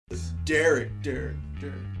Derek,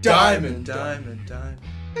 Diamond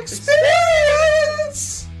Experience!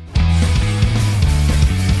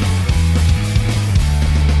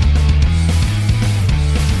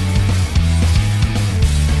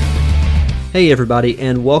 Hey everybody,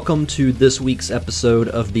 and welcome to this week's episode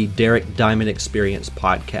of the Derek Diamond Experience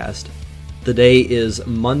podcast. The day is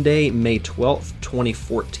Monday, May 12th,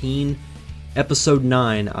 2014, episode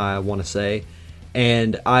 9, I want to say,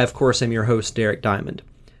 and I, of course, am your host, Derek Diamond.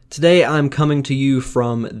 Today I'm coming to you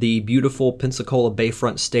from the beautiful Pensacola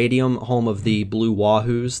Bayfront Stadium, home of the Blue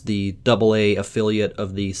Wahoos, the AA affiliate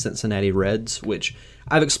of the Cincinnati Reds, which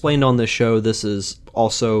I've explained on this show. This is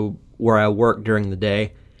also where I work during the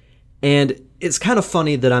day. And it's kind of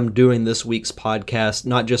funny that I'm doing this week's podcast,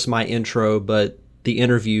 not just my intro, but the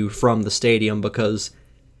interview from the stadium, because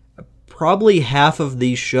probably half of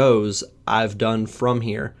these shows I've done from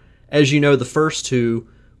here. As you know, the first two,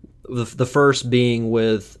 the first being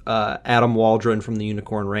with Adam Waldron from the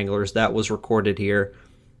Unicorn Wranglers, that was recorded here.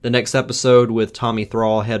 The next episode with Tommy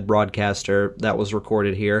Thrall, head broadcaster, that was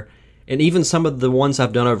recorded here. And even some of the ones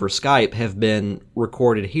I've done over Skype have been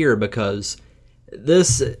recorded here because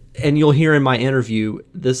this, and you'll hear in my interview,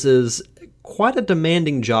 this is quite a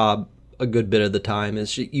demanding job a good bit of the time.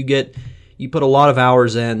 You put a lot of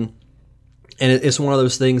hours in, and it's one of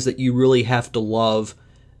those things that you really have to love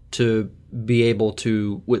to be able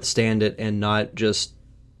to withstand it and not just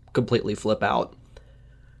completely flip out.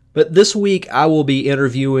 But this week I will be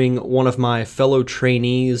interviewing one of my fellow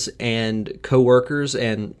trainees and coworkers,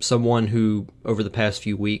 and someone who over the past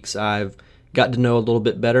few weeks I've got to know a little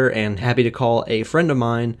bit better, and happy to call a friend of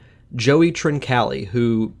mine, Joey Truncale,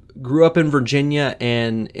 who grew up in Virginia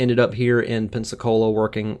and ended up here in Pensacola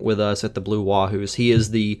working with us at the Blue Wahoos. He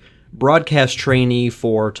is the broadcast trainee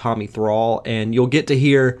for Tommy Thrall, and you'll get to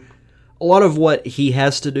hear a lot of what he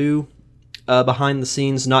has to do behind the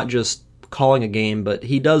scenes, not just calling a game, but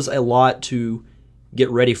he does a lot to get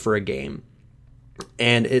ready for a game.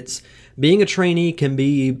 And being a trainee can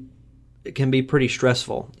be pretty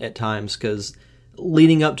stressful at times, because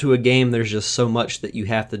leading up to a game, there's just so much that you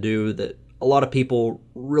have to do that a lot of people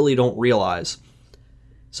really don't realize.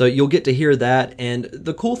 So you'll get to hear that. And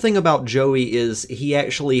the cool thing about Joey is he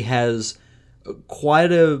actually has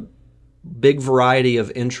quite a big variety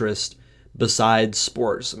of interest besides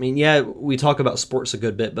sports. I mean, yeah, we talk about sports a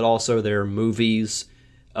good bit, but also there are movies,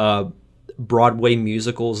 Broadway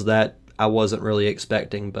musicals that I wasn't really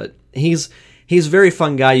expecting, but he's a very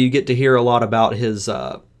fun guy. You get to hear a lot about his,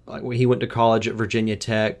 he went to college at Virginia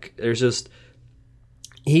Tech. There's just,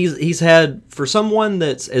 he's had, for someone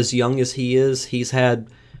that's as young as he is, he's had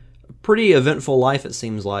a pretty eventful life, it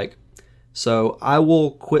seems like. So I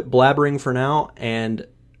will quit blabbering for now and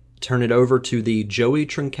turn it over to the Joey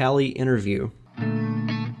Truncale interview.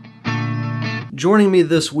 Joining me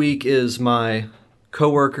this week is my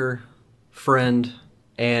coworker, friend,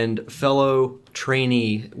 and fellow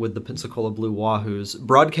trainee with the Pensacola Blue Wahoos,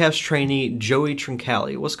 broadcast trainee Joey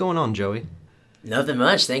Truncale. What's going on, Joey? Nothing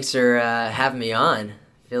much. Thanks for having me on.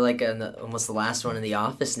 I feel like I'm almost the last one in the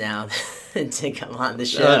office now to come on the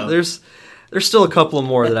show. There's still a couple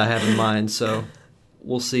more that I have in mind, so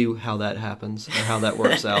we'll see how that happens or how that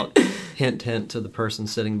works out. Hint, hint to the person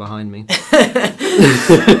sitting behind me. But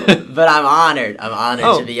I'm honored.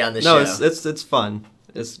 To be on the show. No, it's fun.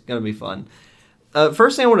 It's gonna be fun.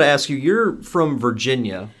 First thing I want to ask you, you're from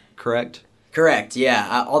Virginia, correct? Correct,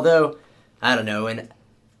 yeah. Although, I don't know, and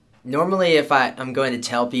normally if I'm going to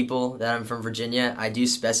tell people that I'm from Virginia, I do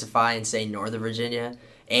specify and say Northern Virginia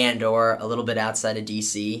and or a little bit outside of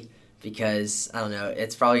D.C. because, I don't know,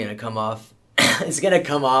 it's probably going to come off,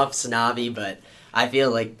 snobby, but I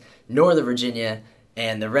feel like Northern Virginia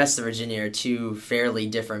and the rest of Virginia are two fairly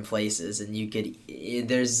different places, and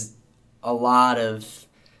there's a lot of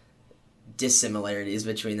dissimilarities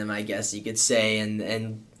between them, I guess you could say,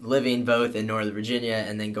 and living both in Northern Virginia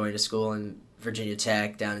and then going to school in Virginia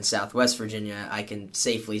Tech down in Southwest Virginia, I can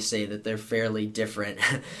safely say that they're fairly different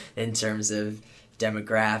in terms of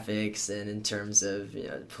demographics and in terms of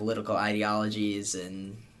political ideologies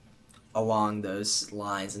and along those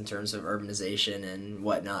lines in terms of urbanization and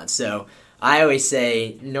whatnot. So I always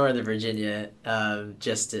say Northern Virginia,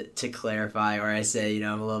 just to clarify, or I say,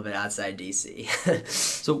 I'm a little bit outside D.C.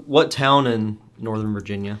 So what town in Northern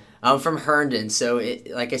Virginia? I'm from Herndon, so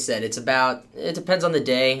like I said, it depends on the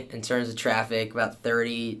day in terms of traffic, about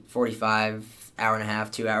 30, 45, hour and a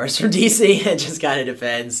half, 2 hours from D.C. It just kind of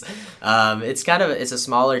depends. It's a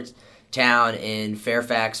smaller town in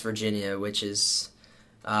Fairfax, Virginia, which is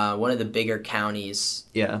one of the bigger counties.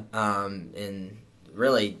 Yeah. In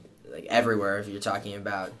really like everywhere, if you're talking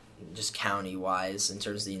about just county wise in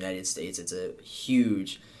terms of the United States, it's a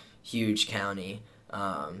huge huge county.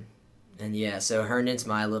 And yeah, so Herndon's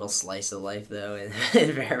my little slice of life, though, in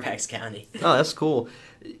Fairfax County. Oh, that's cool.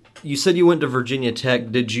 You said you went to Virginia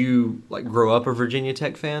Tech. Did you grow up a Virginia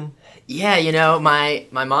Tech fan? Yeah, my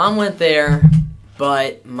mom went there,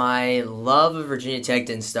 but my love of Virginia Tech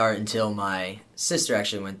didn't start until my sister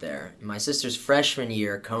actually went there. My sister's freshman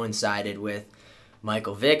year coincided with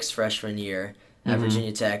Michael Vick's freshman year at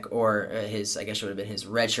Virginia Tech, or his, I guess it would have been his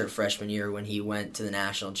redshirt freshman year when he went to the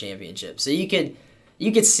national championship. So you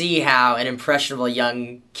could see how an impressionable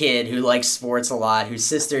young kid who likes sports a lot, his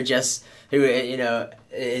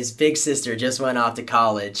big sister just went off to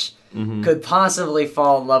college, could possibly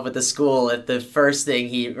fall in love with the school if the first thing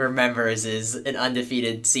he remembers is an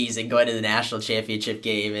undefeated season, going to the national championship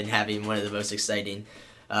game and having one of the most exciting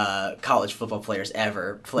college football players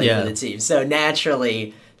ever play for the team. So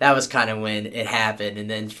naturally, that was kind of when it happened. And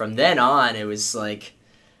then from then on, it was like,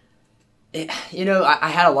 I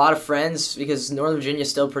had a lot of friends because Northern Virginia is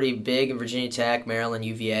still pretty big, and Virginia Tech, Maryland,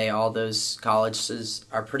 UVA, all those colleges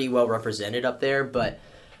are pretty well represented up there. But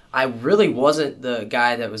I really wasn't the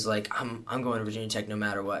guy that was like, I'm going to Virginia Tech no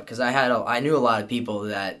matter what, because I knew a lot of people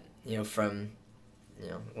that from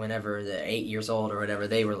whenever they're 8 years old or whatever,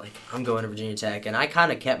 they were like, I'm going to Virginia Tech, and I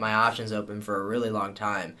kind of kept my options open for a really long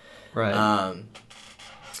time. Right.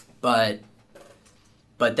 But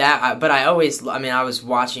I was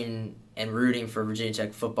watching and rooting for Virginia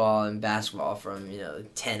Tech football and basketball from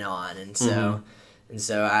 10 on, and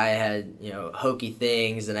so I had hokey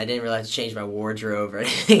things, and I didn't really have to change my wardrobe or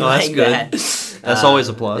anything like that. That's always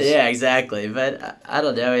a plus. Yeah, exactly. But I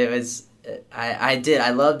don't know. It was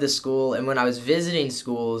I loved the school, and when I was visiting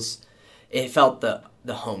schools, it felt the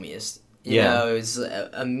homiest. It was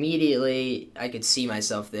immediately I could see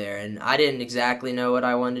myself there, and I didn't exactly know what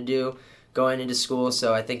I wanted to do going into school,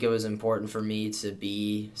 so I think it was important for me to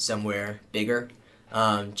be somewhere bigger,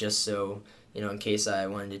 just so in case I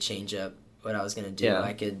wanted to change up what I was going to do,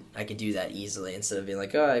 I could do that easily instead of being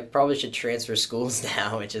like, oh, I probably should transfer schools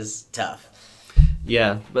now, which is tough.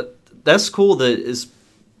 Yeah, but that's cool that it's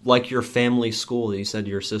like your family school. You said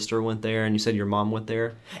your sister went there, and you said your mom went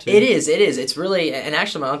there too? It is. It's really, and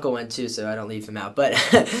actually my uncle went too, so I don't leave him out, but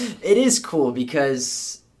it is cool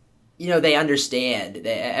because they understand.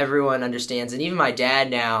 Everyone understands. And even my dad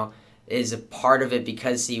now is a part of it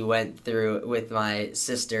because he went through it with my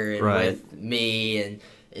sister and with me.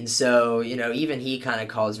 And so, even he kind of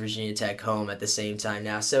calls Virginia Tech home at the same time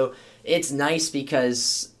now. So it's nice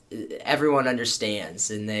because everyone understands,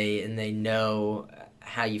 and they know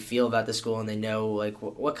how you feel about the school, and they know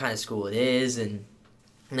what kind of school it is and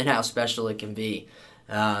how special it can be.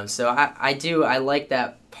 So I like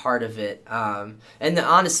that part of it. And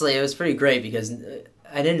honestly, it was pretty great because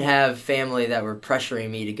I didn't have family that were pressuring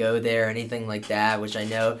me to go there or anything like that, which I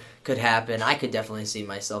know could happen. I could definitely see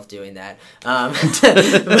myself doing that.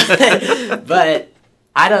 But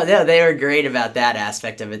I don't know. They were great about that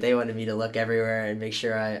aspect of it. They wanted me to look everywhere and make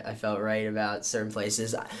sure I felt right about certain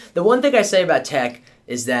places. The one thing I say about Tech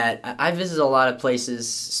is that I visited a lot of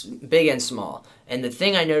places, big and small. And the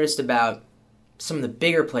thing I noticed about some of the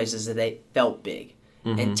bigger places that they felt big.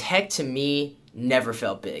 And Tech, to me, never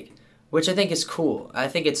felt big, which I think is cool. I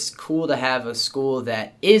think it's cool to have a school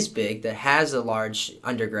that is big, that has a large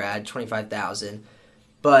undergrad, 25,000,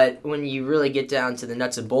 but when you really get down to the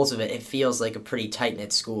nuts and bolts of it, it feels like a pretty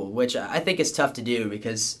tight-knit school, which I think is tough to do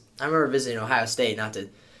because I remember visiting Ohio State, not to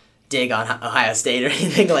dig on Ohio State or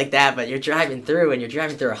anything like that, but you're driving through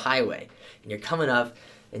a highway, and you're coming up,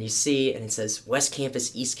 and you see, and it says West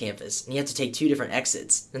Campus, East Campus, and you have to take two different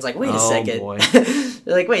exits. And it's like, wait a second. Boy.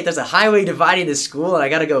 They're like, wait, there's a highway dividing the school, and I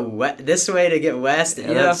got to go this way to get west.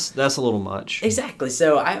 Yeah, that's a little much. Exactly.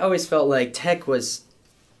 So I always felt like Tech it's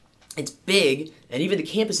big, and even the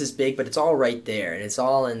campus is big, but it's all right there, and it's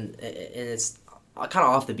all and it's kind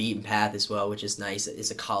of off the beaten path as well, which is nice. It's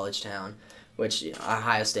a college town, which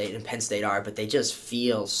Ohio State and Penn State are, but they just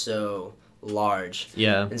feel so large.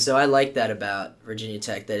 Yeah. And so I like that about Virginia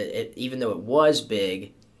Tech, that it even though it was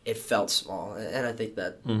big, it felt small. And I think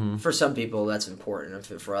that for some people that's important.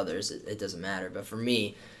 For others, it doesn't matter. But for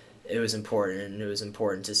me, it was important, and it was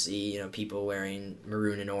important to see people wearing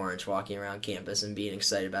maroon and orange walking around campus and being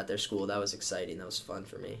excited about their school. That was exciting. That was fun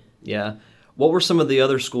for me. Yeah. What were some of the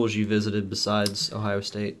other schools you visited besides Ohio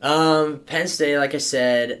State? Penn State, like I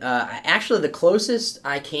said. Actually, the closest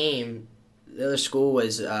I came, the other school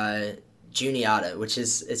was Juniata, which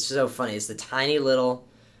it's so funny. It's the tiny little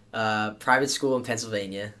private school in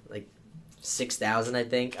Pennsylvania, like 6,000, I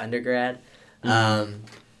think, undergrad.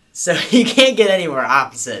 So you can't get anywhere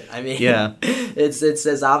opposite. I mean, it's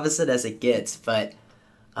as opposite as it gets. But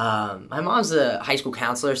My mom's a high school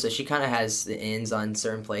counselor, so she kind of has the ins on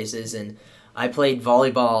certain places. And I played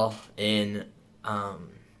volleyball in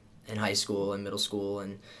high school and middle school,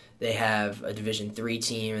 and they have a Division III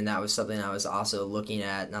team, and that was something I was also looking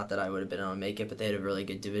at. Not that I would have been able to make it, but they had a really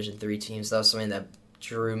good Division III team, so that was something that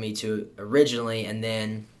drew me to originally. And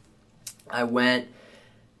then I went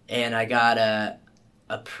and I got a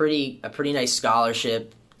pretty nice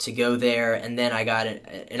scholarship to go there, and then I got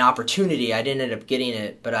an opportunity. I didn't end up getting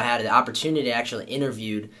it, but I had an opportunity. I actually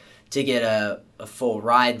interviewed to get a full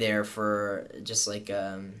ride there for just like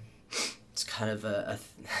it's kind of a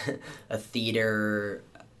theater,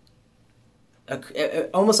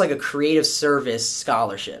 almost like a creative service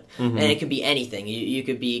scholarship. And it can be anything. You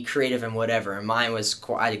could be creative in whatever. And mine was,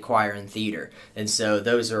 I did choir and theater, and so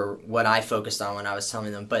those are what I focused on when I was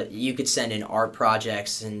telling them. But you could send in art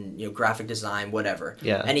projects and graphic design, whatever,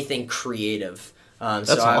 anything creative.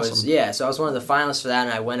 That's so I awesome. so I was one of the finalists for that,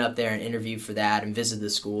 and I went up there and interviewed for that and visited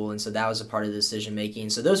the school, and so that was a part of the decision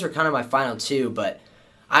making. So those were kind of my final two, but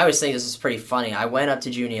I always think this is pretty funny. I went up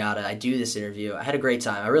to Juniata. I do this interview. I had a great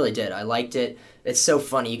time. I really did. I liked it. It's so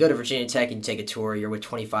funny. You go to Virginia Tech and you take a tour. You're with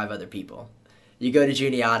 25 other people. You go to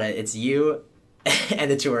Juniata. It's you and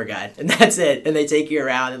the tour guide, and that's it. And they take you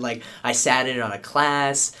around, and like I sat in on a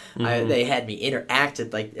class. They had me interact.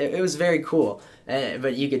 It was very cool.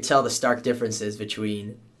 But you could tell the stark differences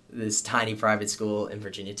between this tiny private school and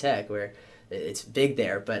Virginia Tech, where it's big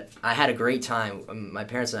there. But I had a great time. My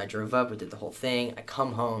parents and I drove up. We did the whole thing. I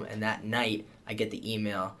come home, and that night I get the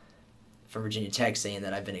email from Virginia Tech saying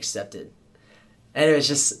that I've been accepted. And it was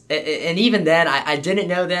just, and even then, I didn't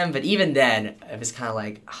know them, but even then, I was kind of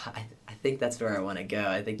like, I think that's where I want to go.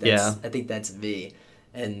 I think that's me.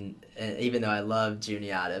 And even though I love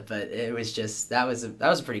Juniata, but it was just, that was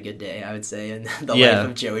a pretty good day, I would say, in the life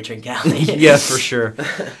of Joey Truncale. Yeah, for sure.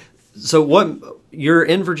 So you're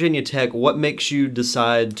in Virginia Tech, what makes you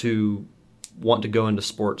decide to want to go into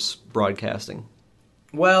sports broadcasting?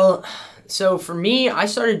 Well, so for me, I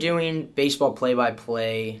started doing baseball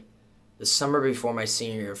play-by-play the summer before my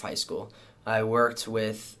senior year of high school. I worked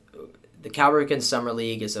with the Cal Ripken Summer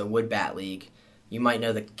League is a wood bat league. You might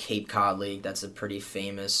know the Cape Cod League. That's a pretty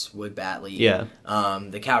famous wood bat league. Yeah.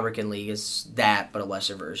 The Cal Ripken League is that, but a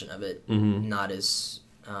lesser version of it, not as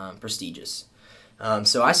prestigious.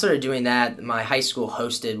 So I started doing that. My high school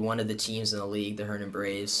hosted one of the teams in the league, the Herndon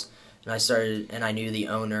Braves, and I knew the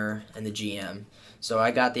owner and the GM. So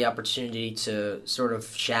I got the opportunity to sort of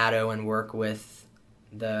shadow and work with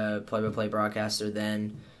the play-by-play broadcaster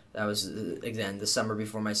then. That was, again, the summer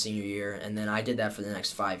before my senior year, and then I did that for the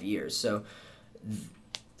next 5 years. So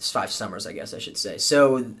it's 5 summers, I guess I should say.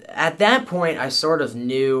 So at that point, I sort of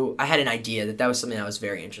knew, I had an idea that was something I was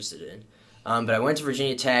very interested in. But I went to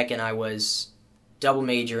Virginia Tech, and I was double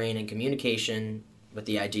majoring in communication with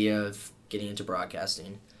the idea of getting into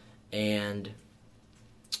broadcasting and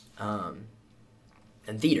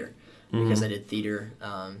theater, because I did theater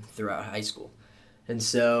throughout high school. And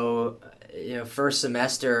so, first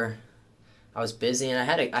semester, I was busy, and I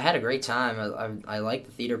had a great time. I liked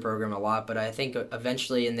the theater program a lot, but I think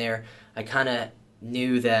eventually in there, I kind of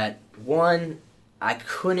knew that, one, I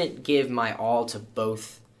couldn't give my all to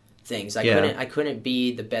both things. I couldn't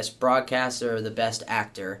be the best broadcaster or the best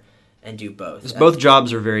actor and do both. Both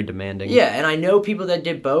jobs are very demanding. Yeah, and I know people that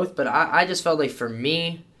did both, but I just felt like for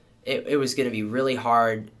me, it was going to be really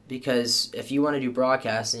hard, because if you want to do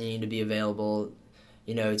broadcasting, you need to be available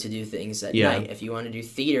to do things at night. If you want to do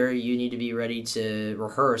theater, you need to be ready to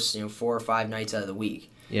rehearse, 4 or 5 nights out of the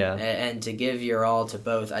week. Yeah. And to give your all to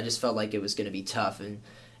both, I just felt like it was going to be tough.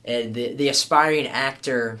 And the aspiring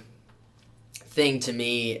actor thing to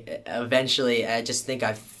me, eventually, I just think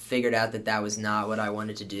I figured out that was not what I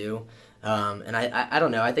wanted to do. And I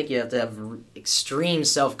don't know, I think you have to have extreme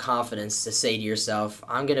self-confidence to say to yourself,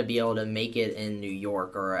 I'm going to be able to make it in New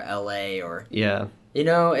York or LA or... Yeah.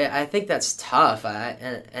 I think that's tough.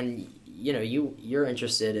 You're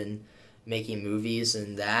interested in making movies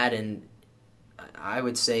and that, and I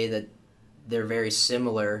would say that they're very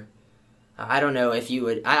similar. I don't know if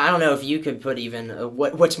you could put even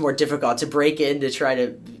what's more difficult, to break in to try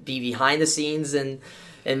to be behind the scenes in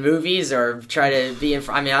movies, or try to be in.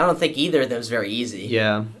 I don't think either of them is very easy.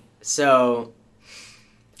 Yeah. So,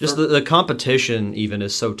 just the competition even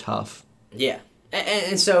is so tough. Yeah.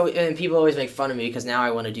 And so people always make fun of me because now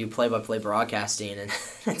I want to do play-by-play broadcasting, and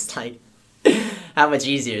it's like, how much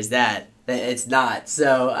easier is that? It's not.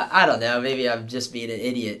 So I don't know. Maybe I'm just being an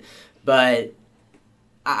idiot, but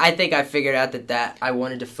I think I figured out that I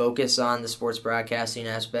wanted to focus on the sports broadcasting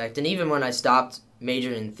aspect. And even when I stopped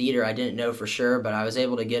majoring in theater, I didn't know for sure, but I was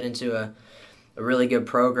able to get into a a really good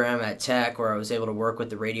program at Tech where I was able to work with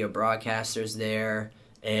the radio broadcasters there,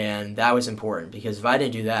 and that was important because if I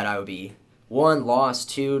didn't do that, I would be 1, lost,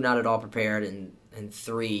 2, not at all prepared, and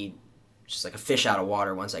 3, just like a fish out of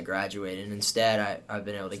water once I graduated. And instead, I've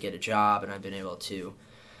been able to get a job, and I've been able to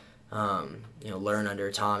learn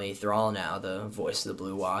under Tommy Thrall now, the voice of the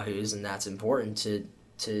Blue Wahoos, and that's important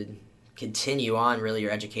to continue on. Really,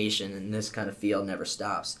 your education in this kind of field never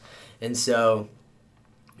stops. And so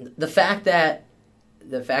the fact that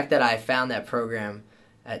I found that program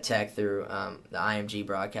at Tech through the IMG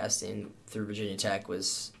broadcasting through Virginia Tech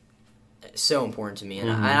was so important to me.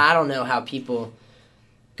 And I don't know how people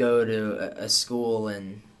go to a school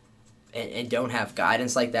and don't have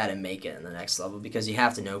guidance like that and make it in the next level, because you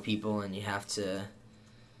have to know people, and you have to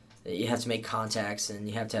make contacts, and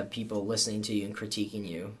you have to have people listening to you and critiquing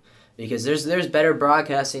you, because there's better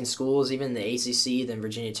broadcasting schools, even the ACC, than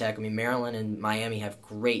Virginia Tech. I mean, Maryland and Miami have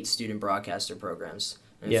great student broadcaster programs.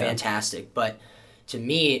 Fantastic. But to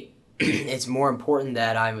me, it's more important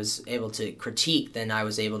that I was able to critique than I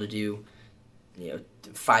was able to do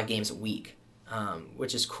 5 games a week.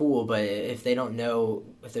 Which is cool, but if they don't know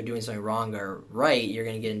if they're doing something wrong or right, you're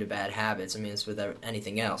going to get into bad habits. I mean, it's with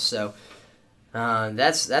anything else. So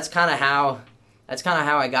that's kind of how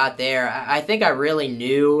I got there. I think I really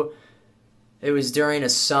knew it was during a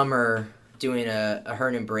summer doing a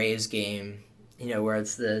Hernan Braves game, where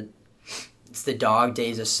it's the dog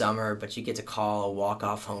days of summer, but you get to call a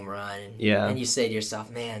walk-off home run, and you say to yourself,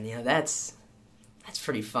 man, that's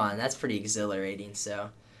pretty fun. That's pretty exhilarating.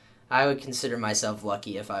 So I would consider myself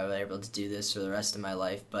lucky if I were able to do this for the rest of my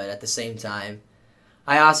life. But at the same time,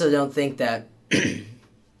 I also don't think that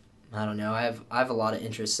I don't know. I have a lot of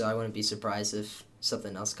interests, so I wouldn't be surprised if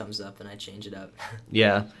something else comes up and I change it up.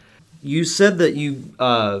 Yeah. You said that you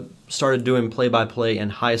started doing play-by-play in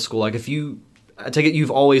high school. Like, I take it you've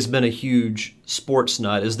always been a huge sports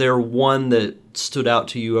nut. Is there one that stood out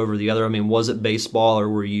to you over the other? I mean, was it baseball, or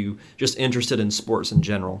were you just interested in sports in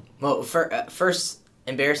general? Well, first,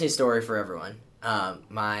 embarrassing story for everyone.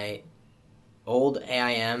 My old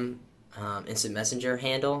AIM instant messenger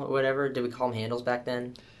handle, or whatever, did we call them handles back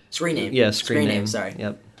then? Screen name. Yeah, screen name. Sorry.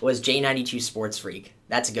 Yep. Was J92 Sports Freak.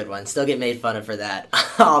 That's a good one. Still get made fun of for that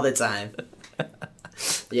all the time.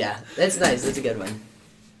 Yeah, that's nice. That's a good one.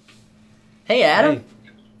 Hey, Adam. Hey,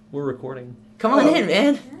 we're recording. Come on in,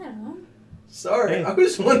 man. Sorry, Hey. I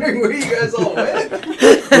was wondering where you guys all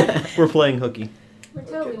went. We're playing hooky. We're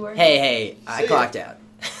totally working. Hey, I See clocked out.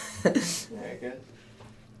 Alright, good.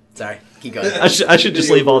 Sorry, keep going. I should just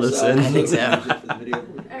leave all this in. I think so. The video.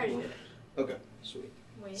 I already did. Okay, sweet.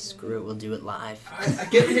 Wait. Screw it, we'll do it live. I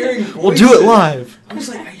kept hearing voices. We'll do it live. I was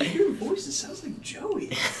like, I hear a voice. It sounds like Joey.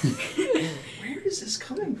 Where is this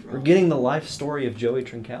coming from? We're getting the life story of Joey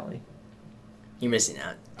Truncale. You're missing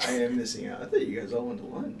out. I am missing out. I thought you guys all went to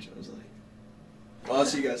lunch. I was like, well, I'll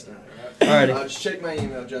see you guys tonight, Alrighty. alright? Just check my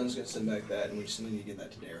email. John's going to send back that, and we just need to get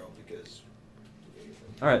that to Daryl because...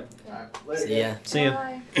 All right. Alright, later. See ya. See ya.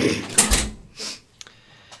 Bye.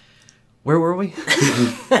 Where were we?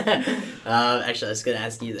 Actually, I was going to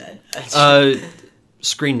ask you that.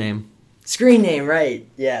 Screen name. Screen name, right.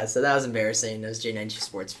 Yeah, so that was embarrassing. That was J92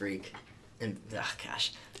 Sports Freak. And, oh,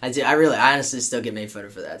 gosh. I honestly still get made fun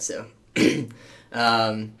of for that, so...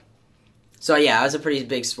 So yeah, I was a pretty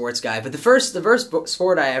big sports guy, but the first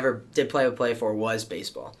sport I ever did play for was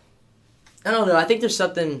baseball. I don't know, I think there's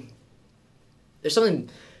something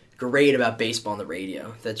great about baseball on the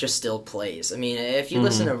radio that just still plays. I mean, if you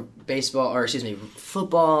listen to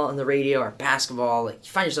football on the radio or basketball, like,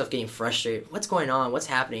 you find yourself getting frustrated. What's going on? What's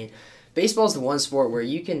happening? Baseball's the one sport where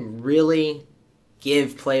you can really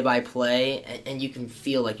give play-by-play and you can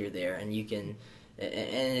feel like you're there, and you can...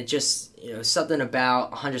 And it just, something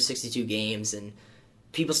about 162 games, and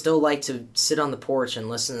people still like to sit on the porch and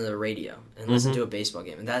listen to the radio and listen to a baseball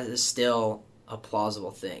game, and that is still a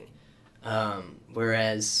plausible thing.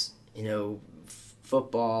 Whereas,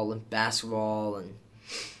 football and basketball and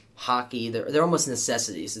hockey, they're almost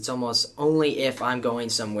necessities. It's almost only if I'm going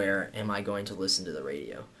somewhere am I going to listen to the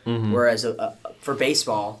radio. Whereas for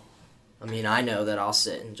baseball, I mean, I know that I'll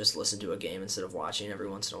sit and just listen to a game instead of watching every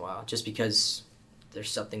once in a while, just because there's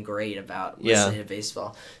something great about listening to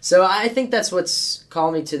baseball. So I think that's what's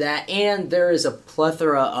called me to that. And there is a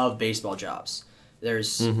plethora of baseball jobs.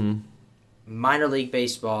 There's minor league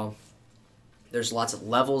baseball. There's lots of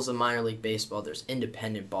levels of minor league baseball. There's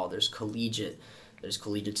independent ball. There's collegiate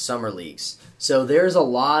summer leagues. So there's a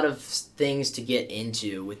lot of things to get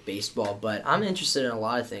into with baseball, but I'm interested in a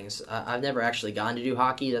lot of things. I've never actually gotten to do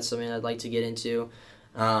hockey. That's something I'd like to get into.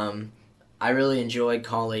 I really enjoyed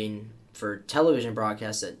calling for television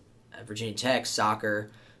broadcasts at Virginia Tech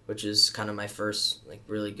soccer which is kind of my first like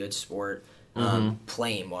really good sport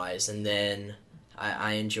playing wise, and then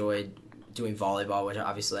I enjoyed doing volleyball, which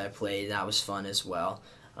obviously I played. That was fun as well.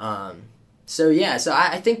 So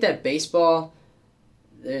I think that baseball,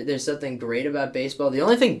 there's something great about baseball. The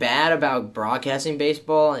only thing bad about broadcasting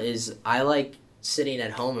baseball is I like sitting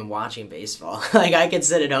at home and watching baseball. Like I could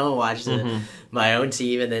sit at home and watch my own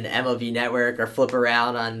team and then MLB Network, or flip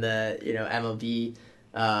around on the MLB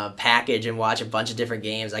package and watch a bunch of different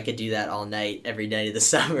games. I could do that all night, every night of the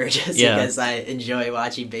summer, just because I enjoy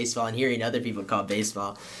watching baseball and hearing other people call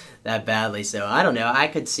baseball that badly. So I don't know. I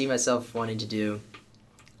could see myself wanting to do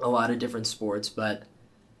a lot of different sports, but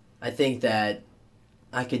I think that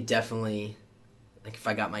I could definitely, like, if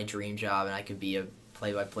I got my dream job and I could be a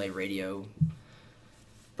play-by-play radio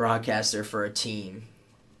broadcaster for a team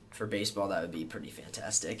for baseball, that would be pretty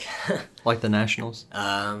fantastic. Like the Nationals?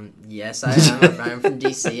 Yes, I am. I'm from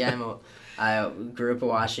DC. I grew up a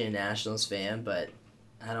Washington Nationals fan, but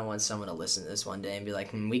I don't want someone to listen to this one day and be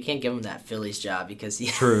like, we can't give him that Phillies job because he...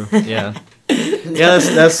 True, yeah. Yeah,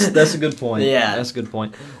 that's a good point. Yeah. That's a good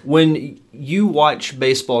point. When you watch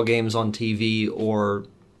baseball games on TV or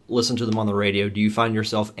listen to them on the radio, do you find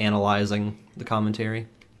yourself analyzing the commentary?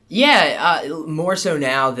 Yeah, more so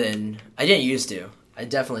now than... I didn't used to. I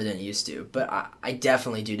definitely didn't used to, but I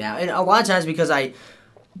definitely do now. And a lot of times because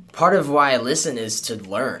part of why I listen is to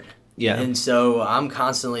learn. Yeah. And so I'm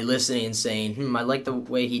constantly listening and saying, I like the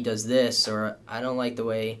way he does this, or I don't like the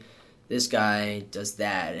way this guy does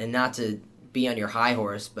that. And not to be on your high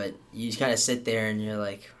horse, but you kind of sit there and you're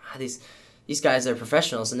like, these guys are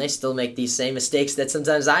professionals and they still make these same mistakes that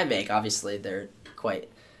sometimes I make. Obviously, they're quite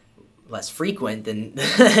less frequent and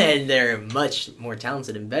they're much more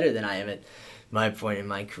talented and better than I am at my point in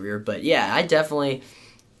my career. But yeah, I definitely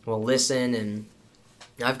will listen, and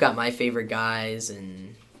I've got my favorite guys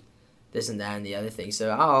and this and that and the other thing. So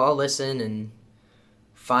I'll listen and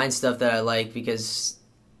find stuff that I like, because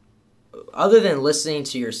other than listening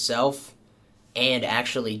to yourself and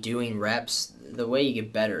actually doing reps, the way you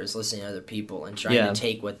get better is listening to other people and trying to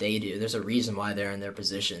take what they do. There's a reason why they're in their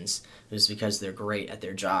positions. It's because they're great at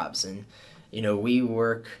their jobs. And, we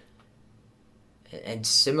work, and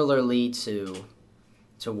similarly to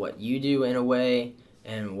what you do in a way,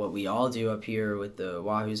 and what we all do up here with the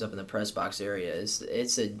Wahoos up in the press box area, is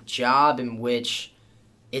it's a job in which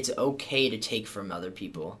it's okay to take from other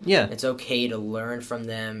people. Yeah. It's okay to learn from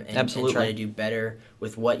them and try to do better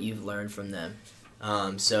with what you've learned from them.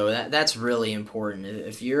 So that's really important.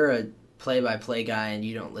 If you're a play-by-play guy and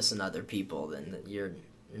you don't listen to other people, then you're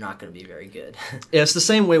not going to be very good. Yeah, it's the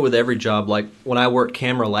same way with every job. Like when I worked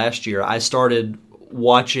camera last year, I started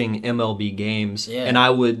watching MLB games, and I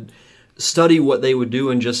would study what they would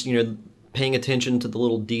do and just, paying attention to the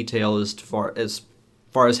little detail as far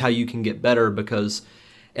as how you can get better, because,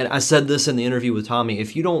 and I said this in the interview with Tommy,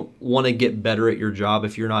 if you don't want to get better at your job,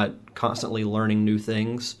 if you're not constantly learning new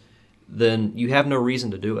things, then you have no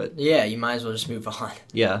reason to do it. Yeah, you might as well just move on.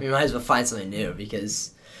 Yeah. You might as well find something new,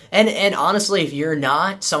 because... And honestly, if you're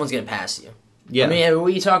not, someone's going to pass you. Yeah. I mean,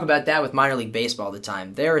 we talk about that with minor league baseball all the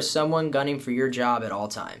time. There is someone gunning for your job at all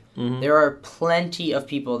time. Mm-hmm. There are plenty of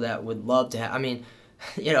people that would love to have... I mean,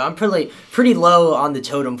 I'm pretty low on the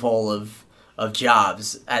totem pole of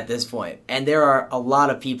jobs at this point. And there are a lot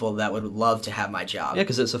of people that would love to have my job. Yeah,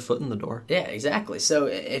 because it's a foot in the door. Yeah, exactly. So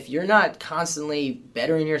if you're not constantly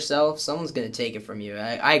bettering yourself, someone's going to take it from you.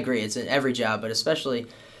 I agree. It's in every job, but especially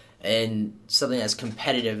in something as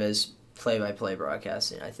competitive as play-by-play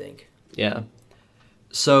broadcasting, I think. Yeah.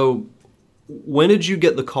 So when did you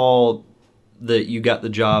get the call that you got the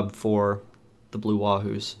job for the Blue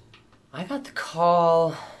Wahoos? I got the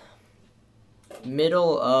call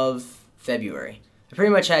middle of February. I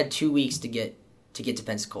pretty much had 2 weeks to get to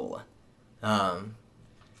Pensacola. And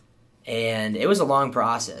it was a long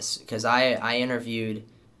process, because I interviewed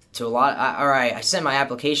to a lot. I sent my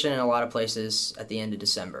application in a lot of places at the end of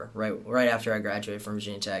December, right after I graduated from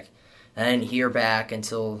Virginia Tech. I didn't hear back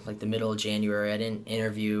until like the middle of January. I didn't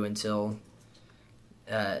interview until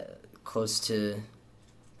close to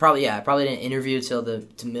I probably didn't interview till the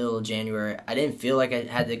middle of January. I didn't feel like I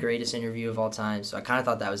had the greatest interview of all time, so I kind of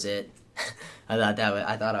thought that was it. I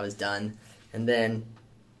thought I was done, and then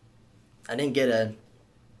I didn't get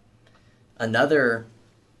another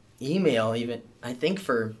email even, I think,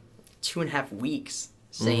 for 2.5 weeks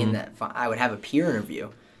saying that I would have a peer interview.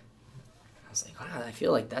 I was like, wow, I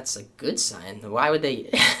feel like that's a good sign. Why would they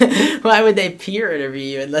peer interview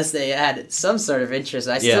you unless they had some sort of interest?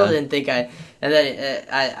 I still didn't think and then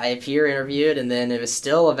I peer interviewed, and then it was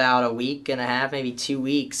still about a week and a half, maybe 2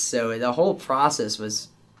 weeks. So the whole process was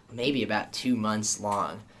maybe about 2 months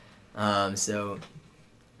long. So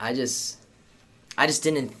I just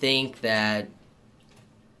didn't think that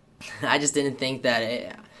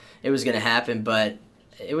it was gonna happen, but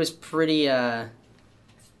it was pretty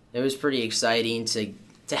exciting to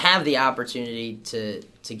have the opportunity to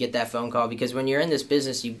get that phone call, because when you're in this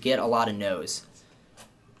business, you get a lot of no's.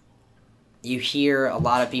 You hear a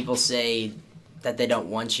lot of people say that they don't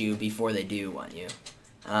want you before they do want you.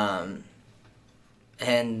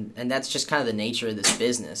 And that's just kind of the nature of this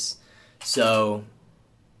business. So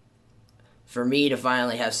for me to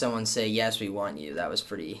finally have someone say, yes, we want you, that was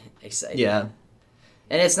pretty exciting. Yeah.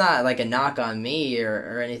 And it's not like a knock on me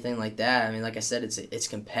or anything like that. I mean, like I said, it's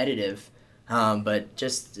competitive. But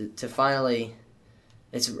just to finally,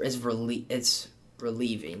 it's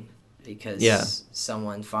relieving, because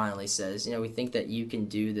someone finally says, we think that you can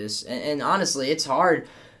do this. And honestly, it's hard.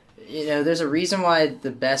 There's a reason why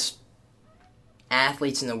the best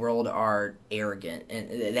athletes in the world are arrogant, and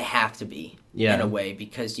they have to be in a way,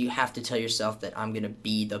 because you have to tell yourself that I'm going to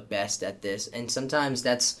be the best at this. And sometimes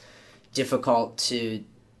that's difficult to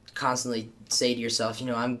constantly say to yourself,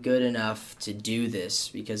 I'm good enough to do this,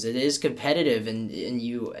 because it is competitive, and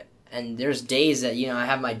there's days that, I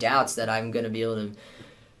have my doubts that I'm going to be able to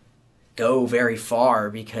go very far,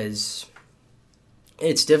 because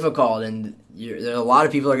it's difficult, and there are a lot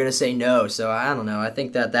of people are going to say no. So I don't know. I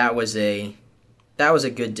think that was a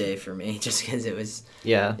good day for me, just because it was,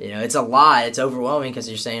 it's a lot. It's overwhelming, because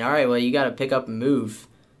you're saying, all right, well, you got to pick up and move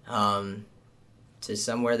to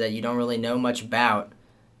somewhere that you don't really know much about,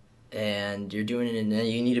 and you're doing it, and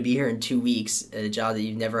you need to be here in 2 weeks at a job that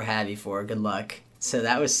you've never had before. Good luck. So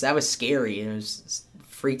that was scary, and it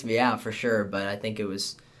freaked me out for sure. But I think it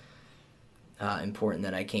was important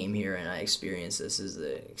that I came here and I experienced this. Is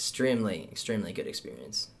an extremely, extremely good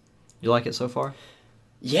experience. You like it so far?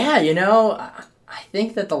 Yeah, I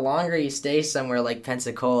think that the longer you stay somewhere like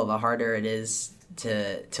Pensacola, the harder it is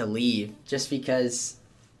to leave, just because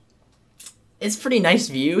it's a pretty nice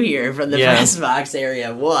view here from the press box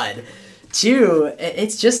area. 1, 2,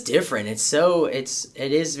 it's just different. It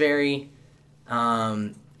is very,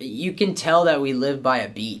 you can tell that we live by a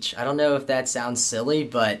beach. I don't know if that sounds silly,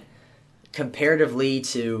 but comparatively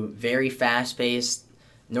to very fast-paced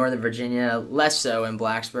Northern Virginia, less so in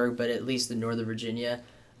Blacksburg, but at least in Northern Virginia,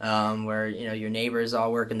 where your neighbors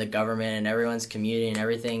all work in the government and everyone's commuting and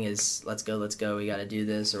everything is let's go, we got to do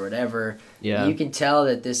this or whatever. Yeah, you can tell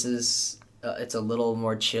that this is it's a little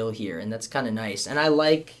more chill here, and that's kind of nice. And I'm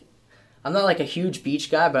not like a huge beach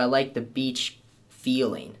guy, but I like the beach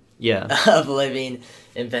feeling of living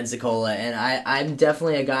in Pensacola. And I'm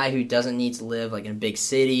definitely a guy who doesn't need to live like in a big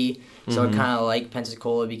city. So I kind of like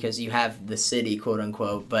Pensacola, because you have the city, quote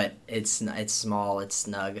unquote, but it's small, it's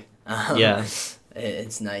snug.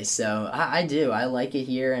 It's nice. So I do. I like it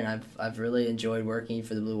here, and I've really enjoyed working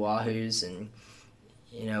for the Blue Wahoos. And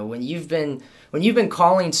when you've been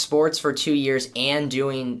calling sports for 2 years and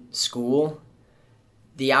doing school,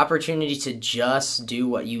 the opportunity to just do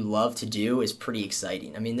what you love to do is pretty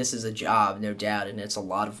exciting. I mean, this is a job, no doubt, and it's a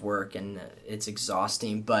lot of work, and it's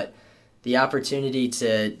exhausting, but the opportunity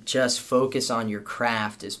to just focus on your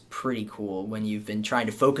craft is pretty cool when you've been trying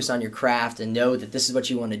to focus on your craft and know that this is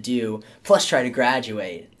what you want to do, plus try to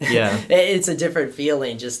graduate. Yeah. It's a different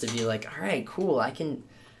feeling just to be like, all right, cool, I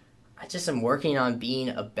just am working on being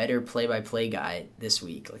a better play-by-play guy this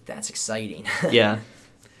week. Like, that's exciting. Yeah.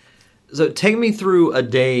 So take me through a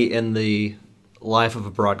day in the life of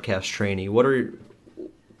a broadcast trainee.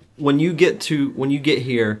 When you get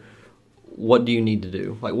here, what do you need to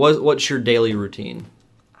do? Like, what's your daily routine?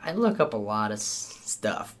 I look up a lot of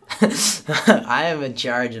stuff. I am in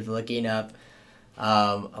charge of looking up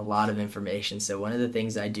a lot of information. So one of the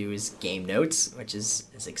things I do is game notes, which is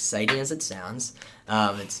as exciting as it sounds.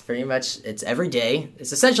 It's every day.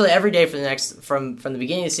 It's essentially every day from the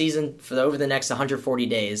beginning of the season over the next 140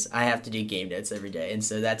 days. I have to do game notes every day, and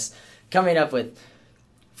so that's coming up with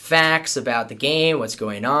facts about the game, what's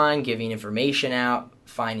going on, giving information out,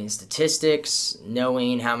 finding statistics,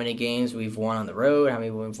 knowing how many games we've won on the road, how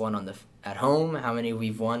many we've won at home, how many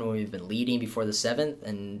we've won when we've been leading before the 7th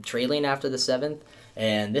and trailing after the 7th,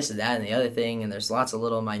 and this and that and the other thing. And there's lots of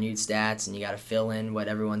little minute stats, and you got to fill in what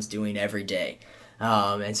everyone's doing every day.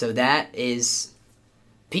 And so that is,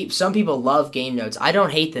 some people love game notes. I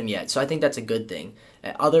don't hate them yet, so I think that's a good thing.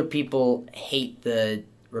 Other people hate the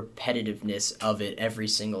repetitiveness of it every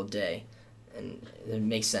single day, and it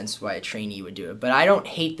makes sense why a trainee would do it. But I don't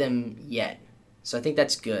hate them yet, so I think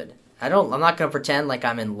that's good. I'm not going to pretend like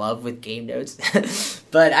I'm in love with game notes,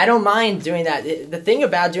 but I don't mind doing that. The thing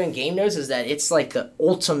about doing game notes is that it's like the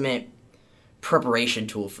ultimate preparation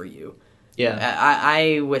tool for you. Yeah,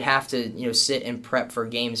 I would have to sit and prep for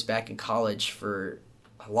games back in college for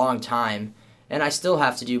a long time, and I still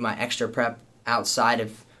have to do my extra prep outside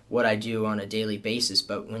of what I do on a daily basis.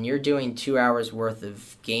 But when you're doing 2 hours worth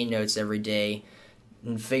of game notes every day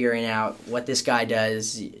and figuring out what this guy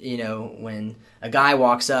does, when a guy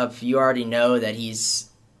walks up, you already know that he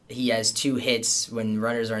has 2 hits when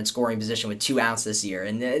runners are in scoring position with 2 outs this year,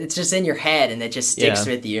 and it's just in your head, and it just sticks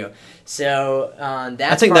with you. So that's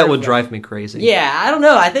I think that would drive me crazy. Yeah, I don't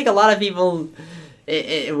know. I think a lot of people,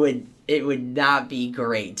 it would not be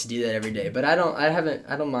great to do that every day, but I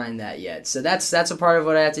don't mind that yet. So that's a part of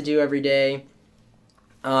what I have to do every day,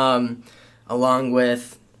 along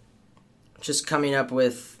with just coming up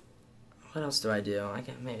with, what else do I do?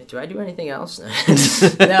 Do I do anything else? No,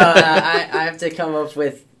 I have to come up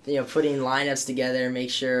with, putting lineups together, make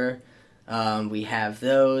sure we have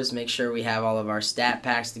those, make sure we have all of our stat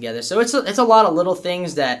packs together. So it's a lot of little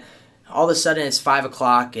things that all of a sudden it's 5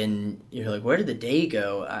 o'clock and you're like, where did the day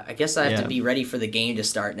go? I guess I have to be ready for the game to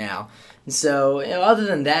start now. And so other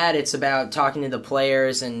than that, it's about talking to the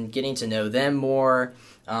players and getting to know them more.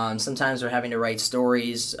 Sometimes we're having to write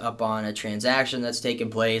stories up on a transaction that's taken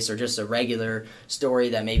place, or just a regular story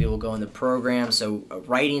that maybe will go in the program. So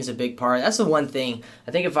writing's a big part. That's the one thing.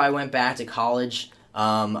 I think if I went back to college,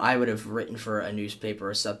 I would have written for a newspaper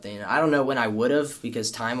or something. I don't know when I would have,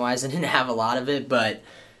 because time-wise I didn't have a lot of it, but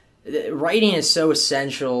writing is so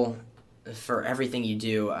essential for everything you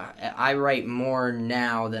do. I write more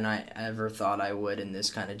now than I ever thought I would in this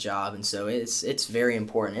kind of job, and so it's very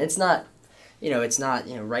important. It's not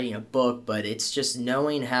writing a book, but it's just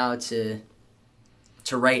knowing how to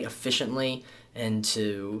write efficiently and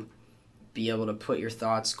to be able to put your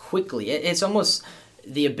thoughts quickly. It's almost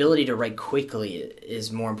the ability to write quickly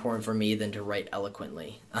is more important for me than to write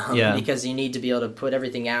eloquently. Because you need to be able to put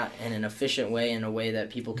everything out in an efficient way, in a way that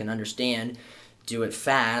people can understand, do it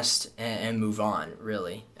fast, and move on,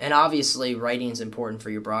 really. And obviously, writing is important for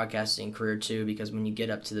your broadcasting career, too, because when you get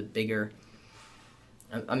up to the bigger...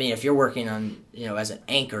 I mean, if you're working on, as an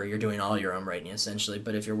anchor, you're doing all your own writing, essentially.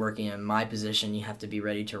 But if you're working in my position, you have to be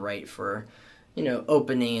ready to write for,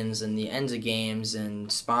 openings and the ends of games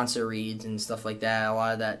and sponsor reads and stuff like that. A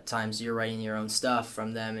lot of that times you're writing your own stuff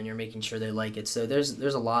from them and you're making sure they like it. So there's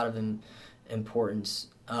a lot of importance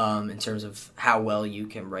in terms of how well you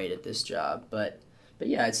can write at this job. But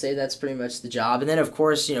yeah, I'd say that's pretty much the job. And then, of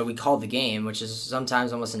course, we call the game, which is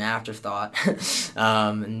sometimes almost an afterthought.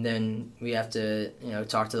 And then we have to,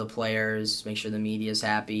 talk to the players, make sure the media's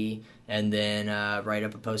happy, and then write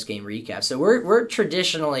up a post-game recap. So we're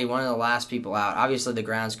traditionally one of the last people out. Obviously, the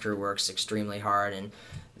grounds crew works extremely hard, and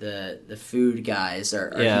the food guys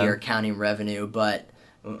are here counting revenue. But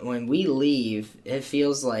when we leave, it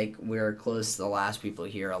feels like we're close to the last people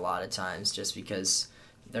here a lot of times, just because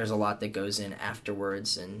there's a lot that goes in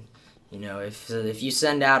afterwards. And if you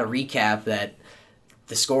send out a recap that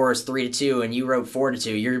the score is 3-2 and you wrote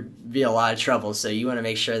 4-2, you're be a lot of trouble. So you want to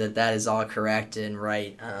make sure that is all correct and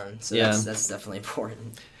right. That's definitely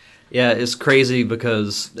important. Yeah, it's crazy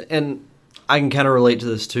because, and I can kind of relate to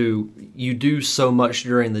this too, you do so much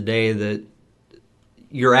during the day that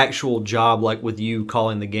your actual job, like with you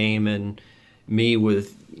calling the game and me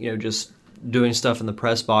with, just doing stuff in the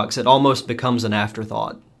press box, it almost becomes an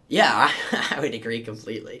afterthought. Yeah, I would agree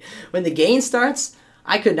completely. When the game starts,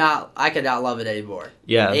 I could not love it anymore.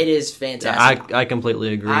 Yeah. It is fantastic. I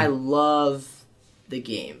completely agree. I love the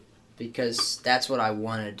game because that's what I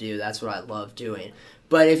want to do. That's what I love doing.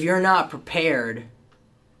 But if you're not prepared,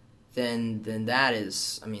 then that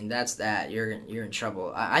is, that's that. You're in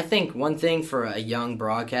trouble. I think one thing for a young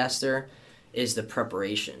broadcaster is the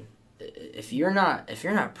preparation. If you're not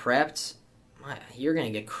prepped, you're going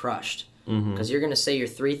to get crushed because you're going to say your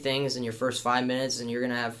 3 things in your first 5 minutes and you're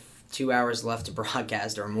going to have 2 hours left to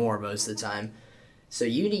broadcast or more most of the time. So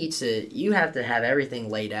you have to have everything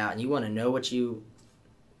laid out, and you want to know what you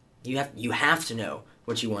have to know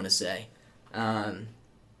what you want to say. And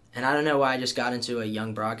I don't know why I just got into a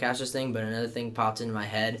young broadcasters thing, but another thing popped into my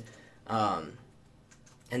head. And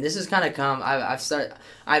this has kind of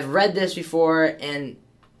I've read this before, and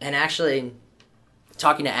actually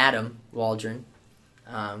talking to Adam Waldron,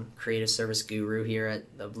 creative service guru here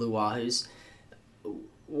at the Blue Wahoos.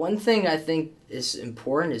 One thing I think is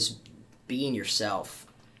important is being yourself.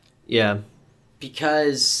 Yeah.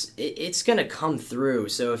 Because it's gonna come through.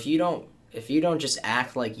 So if you don't just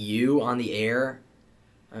act like you on the air,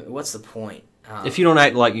 what's the point? If you don't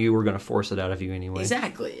act like you, we're gonna force it out of you anyway.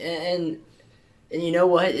 Exactly. And you know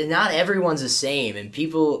what? Not everyone's the same, and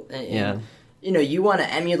people. You want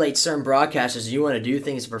to emulate certain broadcasters. You want to do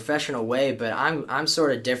things a professional way, but I'm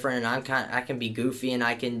sort of different, and I can be goofy, and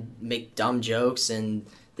I can make dumb jokes, and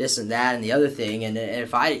this and that and the other thing, and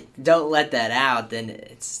if I don't let that out, then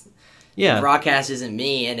it's broadcast isn't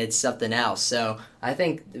me and it's something else. So I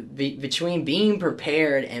think between being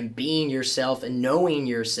prepared and being yourself and knowing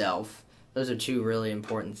yourself, those are two really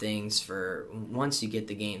important things for once you get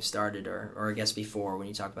the game started, or I guess before when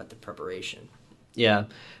you talk about the preparation. Yeah.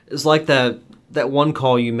 It's like that one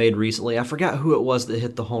call you made recently. I forgot who it was that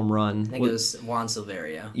hit the home run. I think it was Juan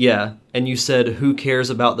Silverio. Yeah, and you said, who cares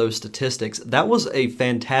about those statistics? That was a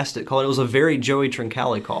fantastic call. It was a very Joey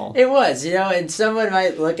Truncale call. It was, and someone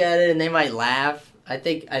might look at it and they might laugh. I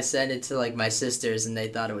think I sent it to like my sisters and they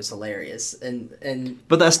thought it was hilarious.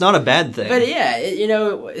 But that's not a bad thing. But yeah,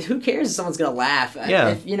 who cares if someone's going to laugh?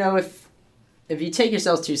 Yeah. If you take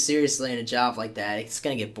yourself too seriously in a job like that, it's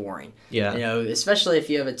going to get boring. Yeah. Especially if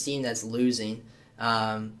you have a team that's losing.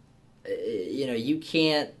 You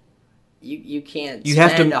can't. You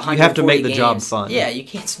have to make the games. Job fun. Yeah, you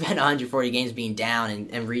can't spend 140 games being down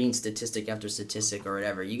and reading statistic after statistic or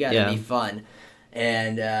whatever. You got to be fun.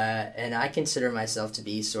 And I consider myself to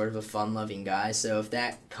be sort of a fun-loving guy. So if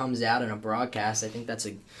that comes out in a broadcast, I think that's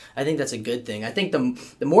a good thing. I think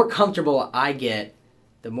the more comfortable I get,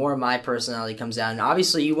 the more my personality comes out. And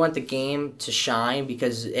obviously you want the game to shine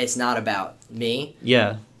because it's not about me.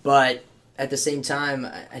 Yeah. But at the same time,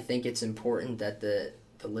 I think it's important that the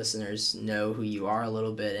listeners know who you are a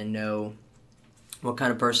little bit and know what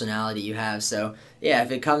kind of personality you have. So, yeah,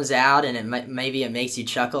 if it comes out and maybe it makes you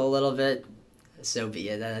chuckle a little bit, so be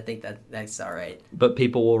it. I think that's all right. But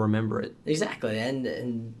people will remember it. Exactly.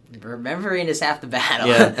 And remembering is half the battle.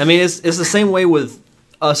 Yeah. I mean, it's the same way with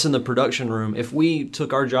us in the production room. If we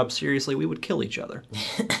took our job seriously, we would kill each other.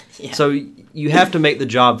 Yeah. So you have to make the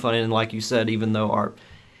job fun, and like you said, even though our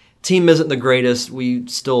team isn't the greatest, we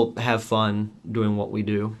still have fun doing what we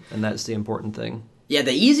do, and that's the important thing. Yeah,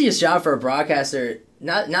 the easiest job for a broadcaster,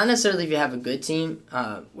 not necessarily if you have a good team,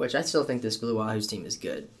 which I still think this Blue Wahoos team is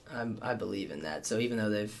good. I believe in that. So even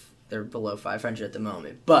though they're below 500 at the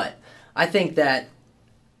moment, but I think that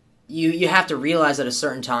you have to realize at a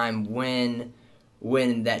certain time when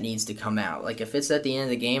that needs to come out. Like if it's at the end of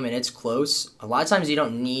the game and it's close, a lot of times you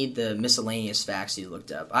don't need the miscellaneous facts you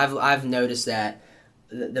looked up. I've noticed that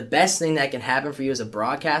the best thing that can happen for you as a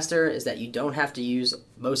broadcaster is that you don't have to use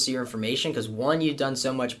most of your information because one, you've done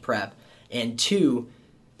so much prep, and two,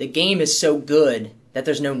 the game is so good that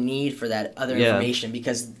there's no need for that other information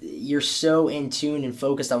because you're so in tune and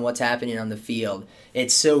focused on what's happening on the field.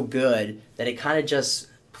 It's so good that it kind of just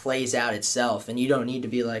plays out itself, and you don't need to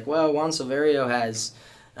be like, well, Juan Silverio has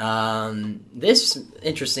this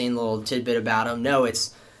interesting little tidbit about him. No,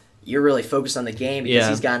 you're really focused on the game because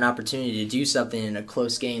he's got an opportunity to do something in a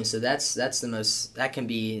close game. So that can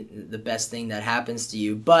be the best thing that happens to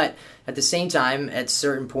you. But at the same time, at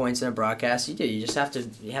certain points in a broadcast, you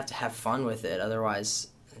have to have fun with it. Otherwise,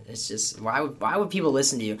 it's just why would people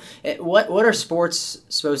listen to you? What are sports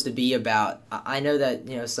supposed to be about? I know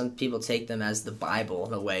that some people take them as the Bible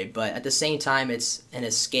in a way, but at the same time, it's an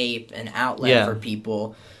escape, an outlet for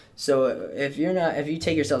people. So if you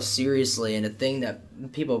take yourself seriously in a thing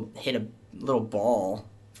that people hit a little ball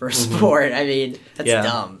for a sport, I mean, that's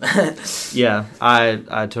dumb. Yeah,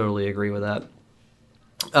 I totally agree with that.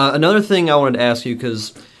 Another thing I wanted to ask you,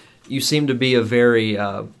 because you seem to be a very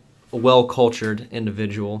well-cultured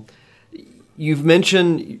individual. You've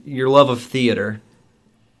mentioned your love of theater.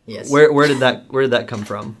 Yes. Where did that come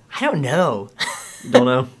from? I don't know. Don't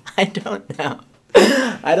know? I don't know.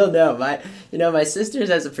 I don't know. My sister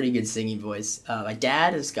has a pretty good singing voice. My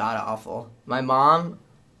dad is god awful. My mom,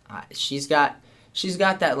 she's got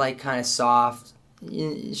that like kind of soft.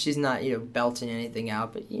 She's not belting anything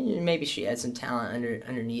out, but maybe she had some talent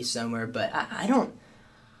underneath somewhere. But I don't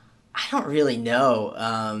really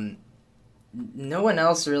know. No one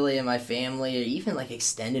else really in my family, or even like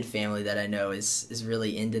extended family that I know, is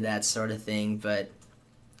really into that sort of thing. But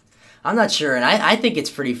I'm not sure, and I think it's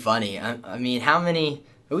pretty funny. I mean,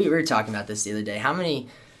 we were talking about this the other day. How many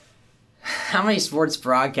sports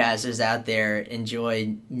broadcasters out there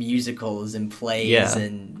enjoy musicals and plays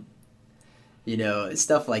and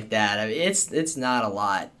stuff like that? I mean, it's not a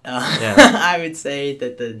lot. I would say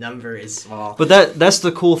that the number is small. But that's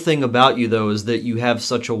the cool thing about you, though, is that you have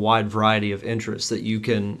such a wide variety of interests that you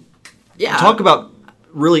can talk about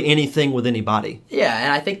really anything with anybody. Yeah,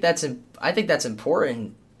 and I think that's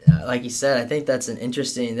important. Like you said, I think that's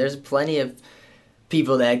there's plenty of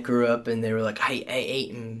people that grew up and they were like, I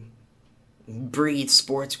ate and breathed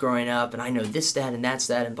sports growing up, and I know this, that, and that's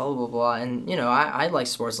that, and blah, blah, blah. And, I liked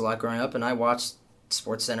sports a lot growing up, and I watched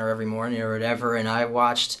SportsCenter every morning or whatever, and I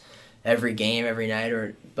watched every game every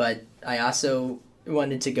night. But I also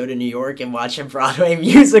wanted to go to New York and watch a Broadway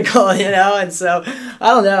musical, you know? And so, I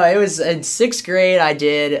don't know, it was in 6th grade I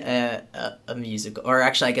did a musical, or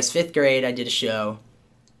actually I guess 5th grade I did a show.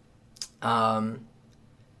 And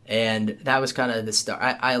that was kind of the start.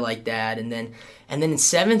 I liked that. And then in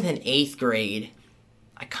 7th and 8th grade,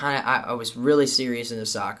 I was really serious into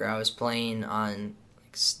soccer. I was playing on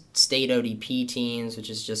state ODP teams, which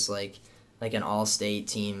is just like an all-state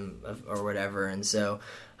team or whatever. And so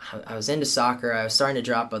I was into soccer. I was starting to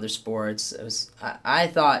drop other sports. I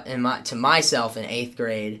thought to myself in 8th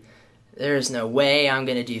grade, there's no way I'm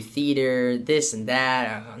going to do theater, this and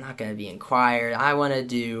that. I'm not going to be in choir. I want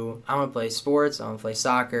to play sports. I want to play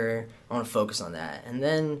soccer. I want to focus on that. And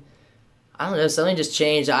then, I don't know, something just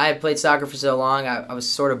changed. I had played soccer for so long. I was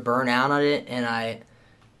sort of burnt out on it, and I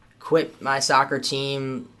quit my soccer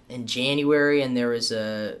team in January, and there was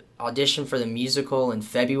a audition for the musical in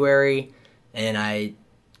February, and I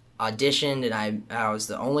auditioned, and I was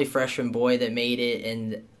the only freshman boy that made it,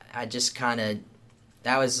 and I just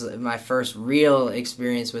that was my first real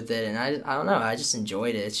experience with it, and I don't know, I just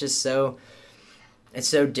enjoyed it. It's just it's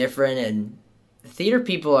so different, and the theater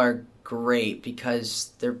people are great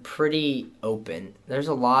because they're pretty open. There's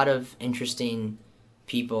a lot of interesting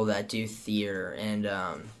people that do theater,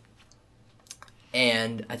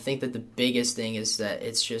 and I think that the biggest thing is that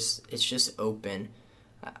it's just open.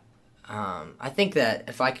 I think that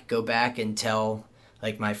if I could go back and tell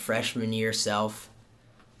like my freshman year self,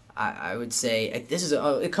 I would say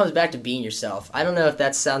it comes back to being yourself. I don't know if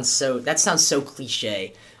that sounds so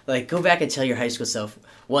cliche. Like, go back and tell your high school self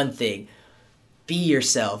one thing: be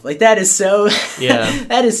yourself. Like, that is so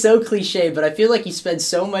that is so cliche. But I feel like you spend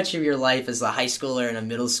so much of your life as a high schooler and a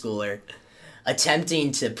middle schooler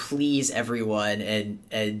attempting to please everyone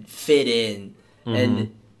and fit in. Mm-hmm.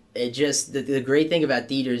 And it just the great thing about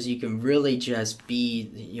theater is you can really just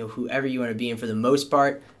be, you know, whoever you want to be, and for the most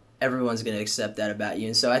part, everyone's going to accept that about you.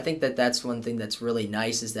 And so I think that that's one thing that's really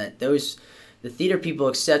nice, is that the theater people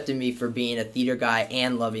accepted me for being a theater guy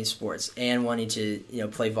and loving sports and wanting to, you know,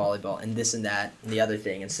 play volleyball and this and that and the other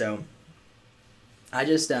thing. And so I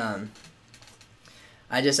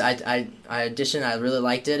auditioned, I really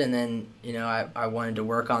liked it, and then, you know, I wanted to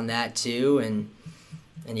work on that too, and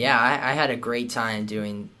yeah, I had a great time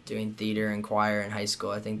doing theater and choir in high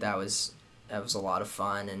school. I think that was a lot of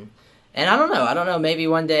fun, and I don't know, maybe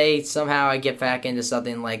one day somehow I get back into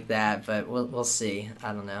something like that, but we'll see.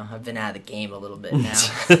 I don't know. I've been out of the game a little bit now.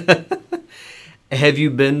 Have you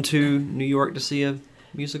been to New York to see a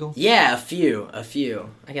musical? Yeah, a few.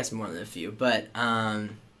 I guess more than a few, but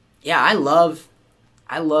yeah, I love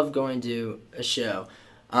going to a show.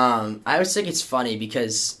 I always think it's funny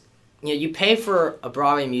because, you know, you pay for a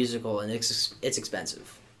Broadway musical and it's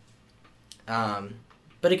expensive.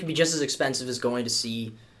 But it can be just as expensive as going to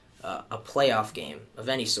see a playoff game of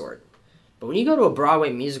any sort. But when you go to a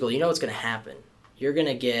Broadway musical, you know what's going to happen. You're going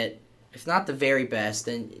to get, if not the very best,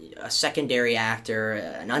 then a secondary actor,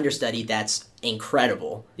 an understudy that's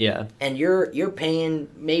incredible. Yeah. And you're paying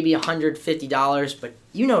maybe $150, but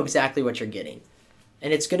you know exactly what you're getting.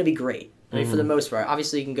 And it's going to be great. I mean, for the most part.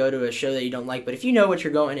 Obviously, you can go to a show that you don't like, but if you know what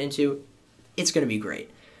you're going into, it's going to be great.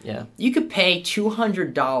 Yeah. You could pay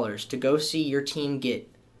 $200 to go see your team get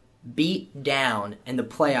beat down in the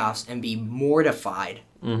playoffs and be mortified.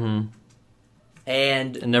 Mm-hmm.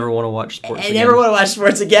 And never want to watch sports again. Never want to watch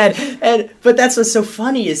sports again. But that's what's so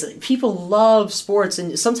funny is people love sports,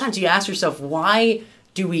 and sometimes you ask yourself, why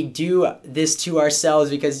do we do this to ourselves?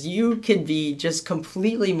 Because you could be just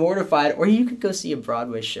completely mortified, or you could go see a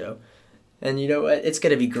Broadway show. And you know what? It's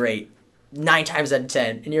going to be great 9 times out of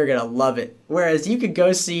 10, and you're going to love it. Whereas you could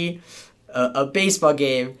go see a baseball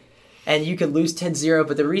game, and you could lose 10-0,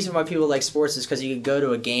 but the reason why people like sports is because you could go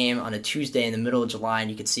to a game on a Tuesday in the middle of July, and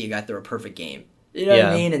you could see a guy throw a perfect game. You know what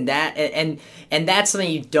I mean? And that and that's something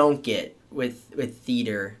you don't get with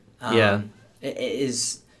theater.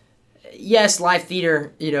 Yes, live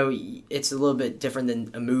theater, you know, it's a little bit different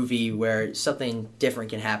than a movie where something different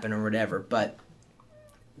can happen or whatever, but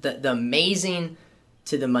the amazing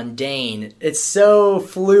to the mundane, it's so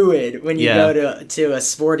fluid when you go to a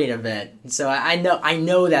sporting event. So I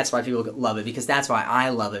know that's why people love it, because that's why I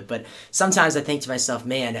love it. But sometimes I think to myself,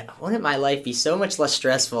 man, wouldn't my life be so much less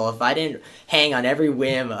stressful if I didn't hang on every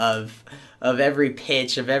whim of every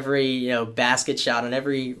pitch, of every, you know, basket shot, on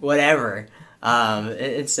every whatever.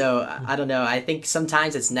 And so I don't know. I think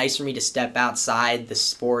sometimes it's nice for me to step outside the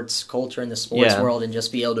sports culture and the sports world and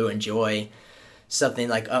just be able to enjoy something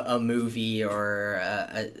like a movie or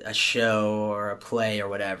a show or a play or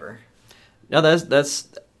whatever. No, that's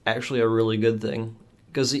actually a really good thing,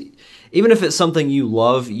 Because even if it's something you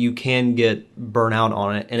love, you can get burnout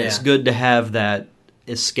on it, and it's good to have that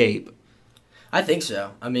escape. I think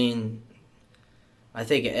so. I mean, I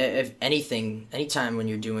think if anything, anytime when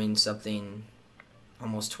you're doing something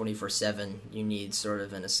almost 24/7, you need sort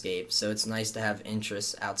of an escape. So it's nice to have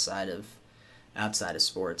interests outside of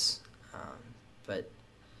sports.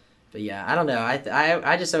 But yeah, I don't know.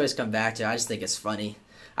 I just always come back to it. I just think it's funny.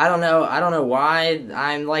 I don't know why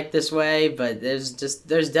I'm like this way, but there's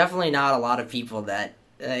definitely not a lot of people that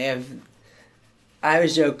have. I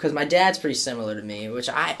always joke because my dad's pretty similar to me, which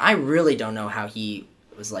I really don't know how he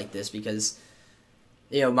was like this because,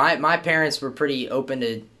 my parents were pretty open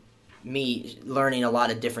to me learning a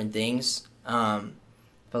lot of different things, but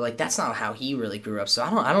like that's not how he really grew up. So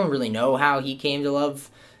I don't really know how he came to love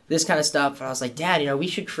this kind of stuff. But I was like, Dad, we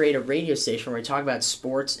should create a radio station where we talk about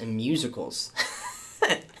sports and musicals.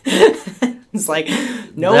 It's like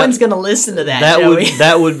one's gonna listen to that.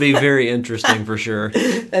 That would be very interesting for sure.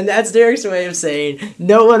 And that's Derek's way of saying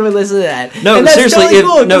no one would listen to that. No, and that's seriously,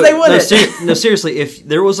 totally cool, they wouldn't. Seriously, if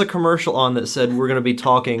there was a commercial on that said we're going to be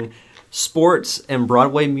talking sports and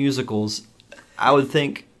Broadway musicals, I would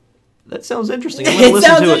think that sounds interesting. I'm gonna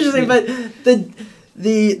listen to it. But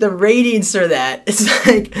the ratings for that, it's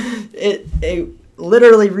like it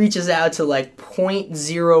literally reaches out to like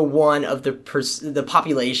 0.01 of the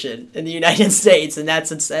population in the United States, and I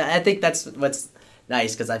think that's what's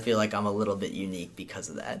nice because I feel like I'm a little bit unique because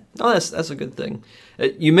of that. Oh, that's a good thing.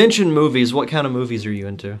 You mentioned movies. What kind of movies are you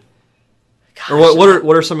into? Gosh, or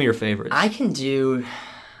what are some of your favorites? I can do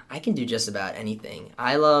just about anything.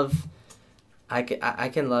 I like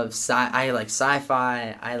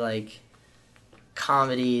sci-fi. I like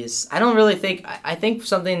comedies. I don't really think. I think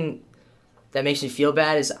something that makes me feel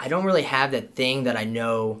bad is I don't really have that thing that I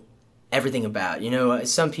know everything about.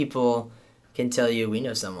 Some people can tell you, we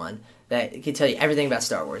know someone that can tell you everything about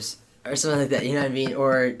Star Wars or something like that, you know what I mean?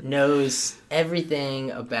 Or knows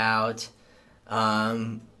everything about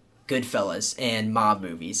Goodfellas and mob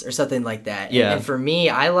movies or something like that. Yeah. And for me,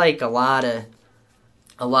 I like a lot of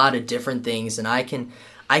different things, and I can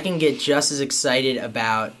get just as excited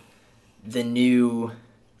about the new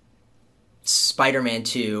Spider-Man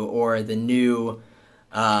 2 or the new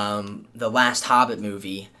The Last Hobbit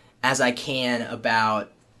movie as I can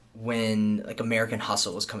about when like American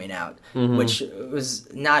Hustle was coming out, which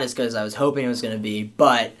was not as good as I was hoping it was going to be,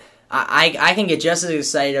 but I can get just as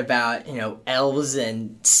excited about elves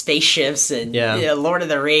and spaceships and Lord of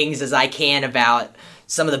the Rings as I can about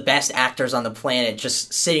some of the best actors on the planet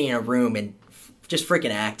just sitting in a room and just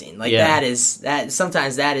freaking acting. Like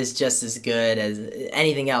sometimes that is just as good as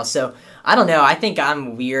anything else. So I don't know. I think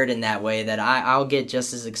I'm weird in that way that I'll get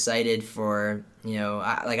just as excited for,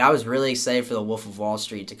 I was really excited for The Wolf of Wall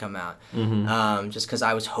Street to come out. Just because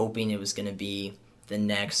I was hoping it was going to be the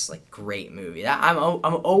next like great movie. I'm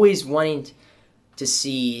always wanting to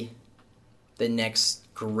see the next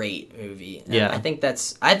great movie. And I think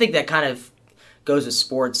that kind of goes with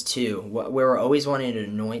sports too. We're always wanting to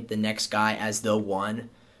anoint the next guy as the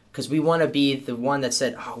one, because we want to be the one that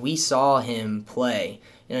said, "Oh, we saw him play."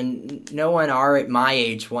 No one at my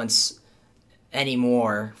age wants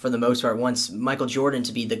anymore, for the most part, wants Michael Jordan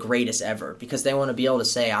to be the greatest ever, because they want to be able to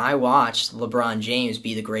say, "I watched LeBron James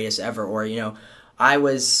be the greatest ever," or I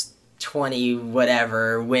was 20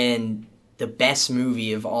 whatever when the best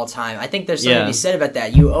movie of all time. I think there's something to be said about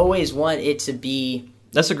that. You always want it to be.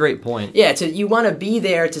 That's a great point. Yeah, you want to be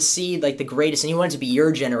there to see like the greatest, and you want it to be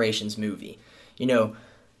your generation's movie.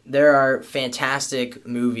 There are fantastic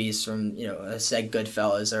movies from, I said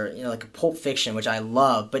Goodfellas, or, like a Pulp Fiction, which I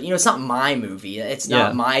love, but, it's not my movie. It's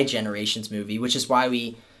not my generation's movie, which is why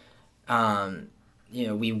we want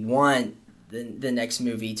the next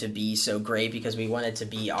movie to be so great, because we want it to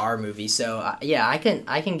be our movie. So, I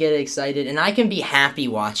can get excited, and I can be happy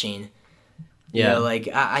watching.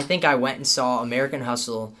 I think I went and saw American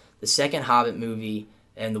Hustle, the second Hobbit movie,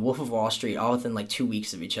 and The Wolf of Wall Street all within like 2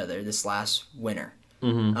 weeks of each other this last winter.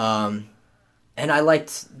 And I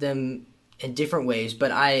liked them in different ways, but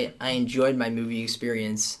I enjoyed my movie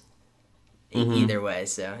experience either way.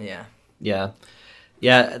 So yeah.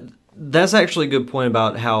 That's actually a good point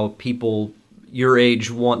about how people your age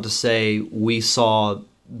want to say, we saw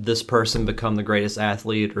this person become the greatest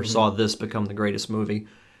athlete, or saw this become the greatest movie.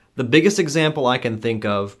 The biggest example I can think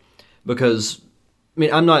of, because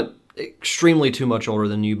I'm not extremely too much older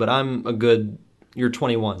than you, but you're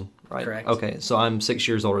 21. Right. Correct. Okay, so I'm 6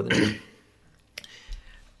 years older than you.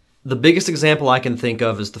 The biggest example I can think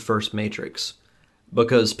of is the first Matrix,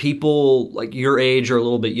 because people like your age or a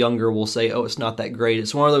little bit younger will say, oh, it's not that great.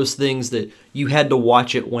 It's one of those things that you had to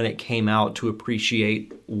watch it when it came out to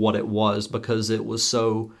appreciate what it was, because it was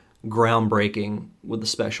so groundbreaking with the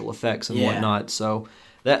special effects and whatnot. So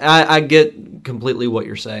that I get completely what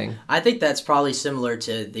you're saying. I think that's probably similar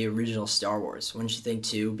to the original Star Wars, wouldn't you think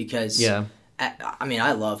too? Because I mean,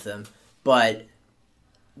 I love them, but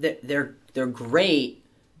they're great.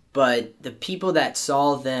 But the people that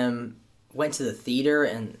saw them went to the theater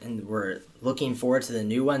and were looking forward to the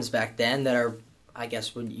new ones back then that are, I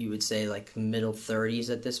guess what you would say, like middle 30s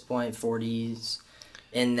at this point, 40s,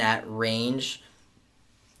 in that range.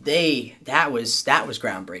 That was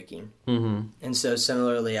groundbreaking. Mm-hmm. And so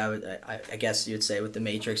similarly, I guess you'd say with the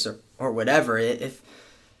Matrix or whatever, if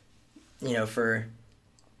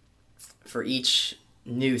for each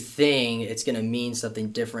new thing, it's going to mean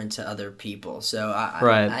something different to other people. So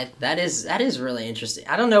that is really interesting.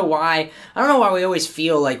 I don't know why we always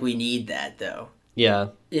feel like we need that though. Yeah.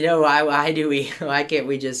 Why can't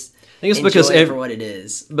we just I think it's enjoy because it for what it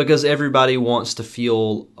is? Because everybody wants to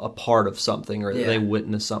feel a part of something, or that they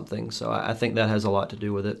witness something. So I think that has a lot to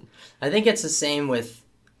do with it. I think it's the same with,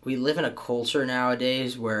 we live in a culture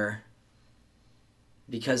nowadays where,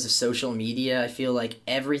 because of social media, I feel like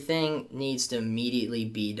everything needs to immediately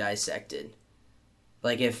be dissected.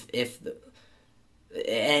 Like and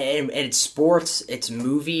it's sports, it's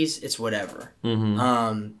movies, it's whatever.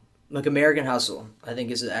 Mm-hmm. Like American Hustle, I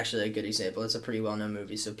think is actually a good example. It's a pretty well-known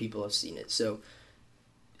movie, so people have seen it. So,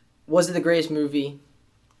 was it the greatest movie?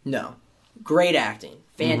 No. Great acting.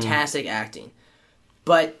 Fantastic acting.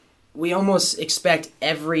 But we almost expect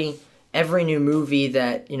every new movie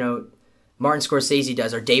that, Martin Scorsese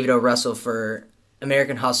does, or David O. Russell for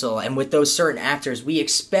American Hustle, and with those certain actors, we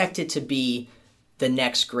expect it to be the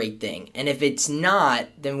next great thing. And if it's not,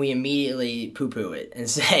 then we immediately poo-poo it and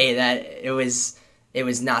say that it was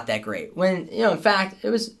not that great. When, in fact,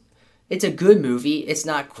 it's a good movie. It's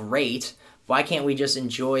not great. Why can't we just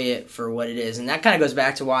enjoy it for what it is? And that kind of goes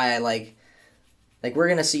back to why I like we're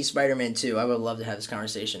going to see Spider-Man 2. I would love to have this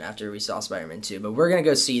conversation after we saw Spider-Man 2, but we're going to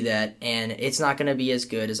go see that, and it's not going to be as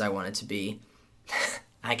good as I want it to be.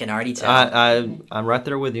 I can already tell. I'm right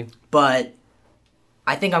there with you. But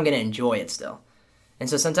I think I'm going to enjoy it still. And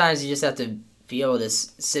so sometimes you just have to be able to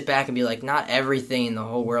sit back and be like, not everything in the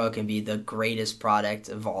whole world can be the greatest product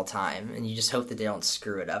of all time, and you just hope that they don't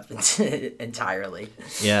screw it up entirely.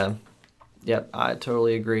 Yeah. Yep, I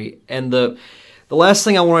totally agree. And the last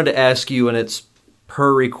thing I wanted to ask you, and it's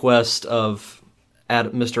per request of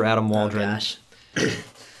Mr. Adam Waldron. Oh, gosh.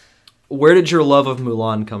 Where did your love of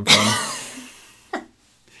Mulan come from?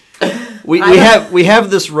 we have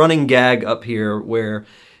this running gag up here where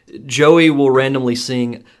Joey will randomly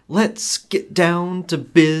sing, "Let's get down to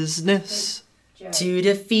business to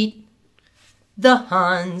defeat the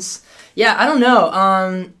Huns." Yeah, I don't know.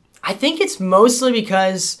 I think it's mostly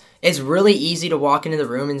because it's really easy to walk into the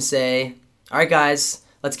room and say, "All right, guys,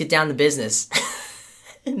 let's get down to business."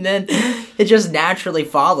 And then it just naturally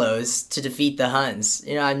follows to defeat the Huns.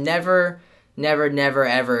 I'm never,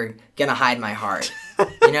 ever gonna hide my heart.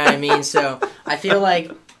 You know what I mean? So I feel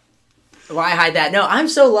like, why hide that? No, I'm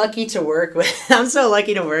so lucky to work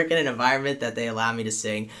in an environment that they allow me to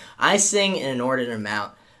sing. I sing in an inordinate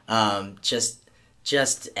amount, just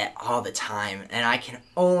all the time, and I can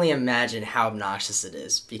only imagine how obnoxious it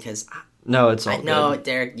is because it's all no, good.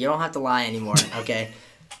 Derek, you don't have to lie anymore. Okay,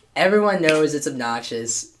 everyone knows it's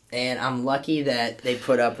obnoxious, and I'm lucky that they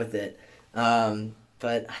put up with it.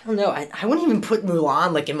 But I don't know. I wouldn't even put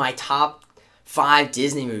Mulan in my top 5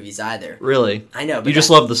 Disney movies either. Really? I know. But you just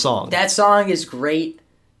love the song. That song is great,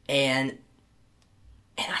 and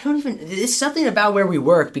I don't even. It's something about where we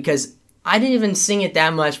work because I didn't even sing it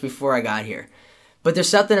that much before I got here. But there's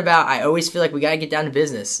something about, I always feel like we gotta get down to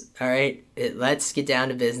business. All right, let's get down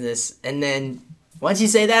to business, and then once you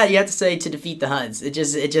say that, you have to say to defeat the Huns. It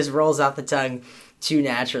just rolls off the tongue too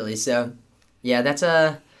naturally. So, yeah, that's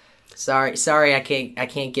sorry. I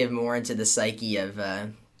can't give more into the psyche of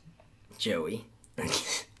Joey.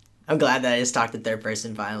 I'm glad that I just talked to third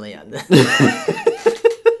person finally on this.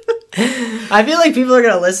 I feel like people are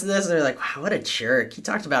gonna listen to this and they're like, "Wow, what a jerk! He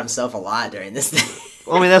talked about himself a lot during this thing."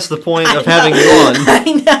 Well, I mean, that's the point of having you on.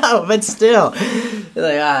 I know, but still,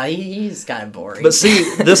 like, he's kind of boring. But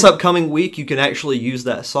see, this upcoming week, you can actually use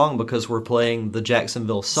that song because we're playing the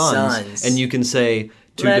Jacksonville Suns. And you can say,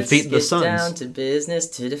 Let's defeat the Suns. Let's get down to business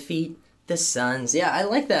to defeat the Suns. Yeah, I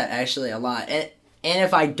like that actually a lot. And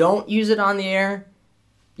if I don't use it on the air,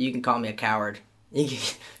 you can call me a coward.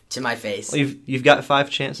 To my face. Well, you've got 5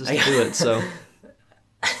 chances to do it, so.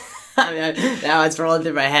 I mean, now it's rolling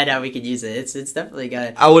through my head how we could use it. It's definitely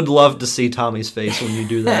got I would love to see Tommy's face when you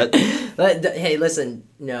do that. Hey, listen,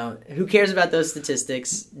 who cares about those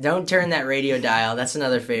statistics? Don't turn that radio dial. That's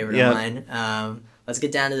another favorite of mine. Let's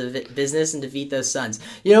get down to the business and defeat those Suns.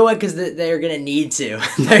 You know what? Because they're going to need to.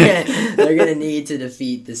 They're going to need to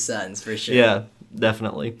defeat the Suns for sure. Yeah,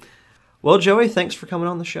 definitely. Well, Joey, thanks for coming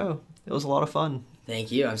on the show. It was a lot of fun.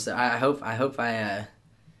 Thank you. I hope I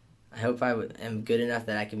am good enough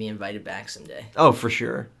that I can be invited back someday. Oh, for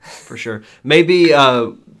sure. For sure. Maybe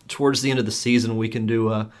towards the end of the season we can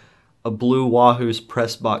do a Blue Wahoo's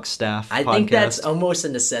press box staff podcast. I think that's almost a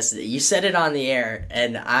necessity. You said it on the air,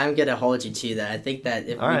 and I'm going to hold you to that. I think that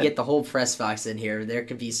if we get the whole press box in here, there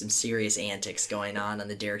could be some serious antics going on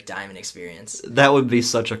the Derek Diamond Experience. That would be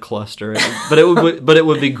such a cluster, but it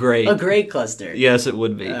would be great. A great cluster. Yes, it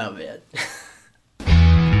would be. Oh, man.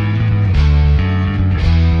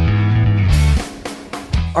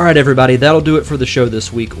 All right, everybody, that'll do it for the show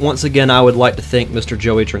this week. Once again, I would like to thank Mr.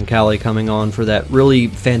 Joey Truncale coming on for that really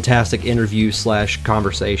fantastic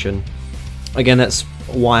interview/conversation. Again, that's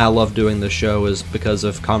why I love doing this show, is because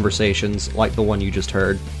of conversations like the one you just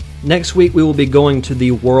heard. Next week, we will be going to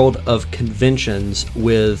the world of conventions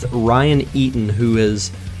with Ryan Eaton, who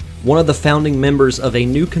is one of the founding members of a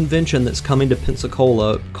new convention that's coming to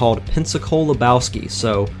Pensacola called Pensacola Lebowski.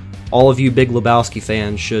 So all of you Big Lebowski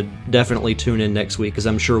fans should definitely tune in next week, because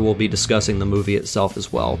I'm sure we'll be discussing the movie itself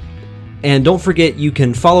as well. And don't forget, you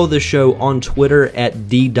can follow the show on Twitter at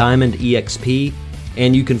DDiamondEXP,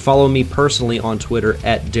 and you can follow me personally on Twitter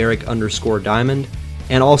at Derek_Diamond,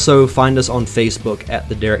 and also find us on Facebook at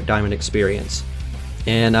The Derek Diamond Experience.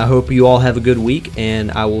 And I hope you all have a good week,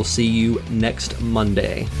 and I will see you next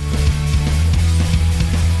Monday.